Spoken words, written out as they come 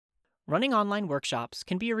Running online workshops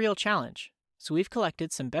can be a real challenge, so we've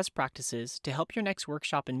collected some best practices to help your next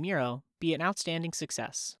workshop in Miro be an outstanding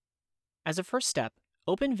success. As a first step,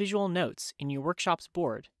 open visual notes in your workshop's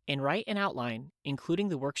board and write an outline including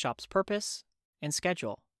the workshop's purpose and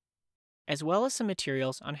schedule, as well as some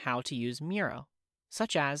materials on how to use Miro,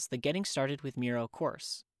 such as the Getting Started with Miro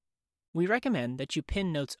course. We recommend that you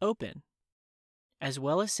pin notes open, as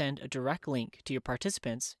well as send a direct link to your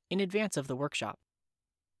participants in advance of the workshop.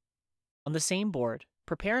 On the same board,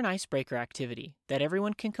 prepare an icebreaker activity that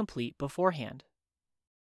everyone can complete beforehand.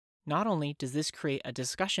 Not only does this create a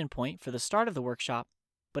discussion point for the start of the workshop,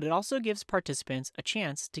 but it also gives participants a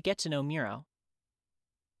chance to get to know Miro.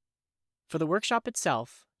 For the workshop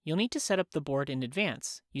itself, you'll need to set up the board in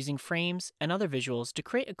advance using frames and other visuals to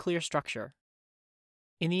create a clear structure.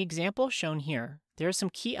 In the example shown here, there are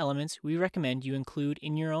some key elements we recommend you include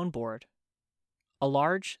in your own board. A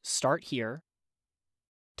large Start Here,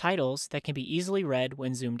 titles that can be easily read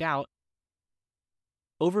when zoomed out,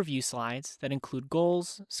 overview slides that include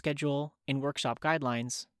goals, schedule, and workshop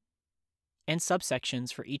guidelines, and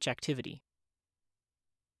subsections for each activity.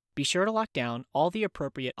 Be sure to lock down all the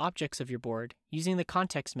appropriate objects of your board using the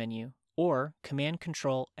context menu or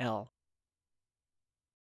Command-Control-L.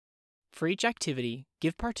 For each activity,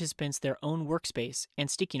 give participants their own workspace and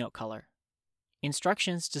sticky note color.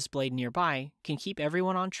 Instructions displayed nearby can keep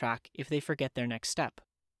everyone on track if they forget their next step.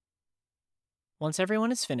 Once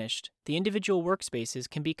everyone is finished, the individual workspaces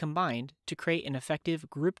can be combined to create an effective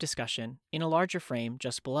group discussion in a larger frame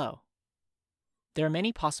just below. There are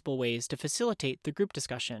many possible ways to facilitate the group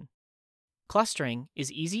discussion. Clustering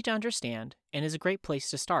is easy to understand and is a great place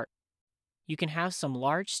to start. You can have some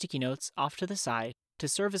large sticky notes off to the side to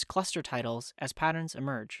serve as cluster titles as patterns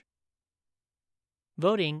emerge.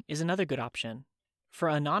 Voting is another good option. For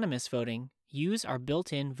anonymous voting, use our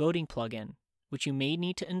built-in voting plugin, which you may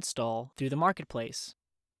need to install through the marketplace.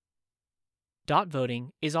 Dot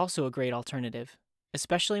voting is also a great alternative,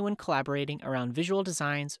 especially when collaborating around visual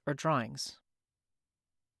designs or drawings.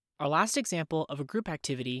 Our last example of a group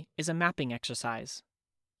activity is a mapping exercise.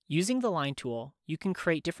 Using the line tool, you can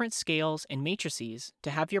create different scales and matrices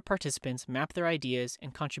to have your participants map their ideas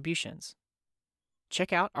and contributions.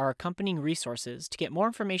 Check out our accompanying resources to get more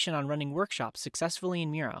information on running workshops successfully in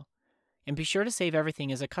Miro, and be sure to save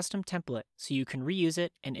everything as a custom template so you can reuse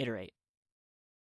it and iterate.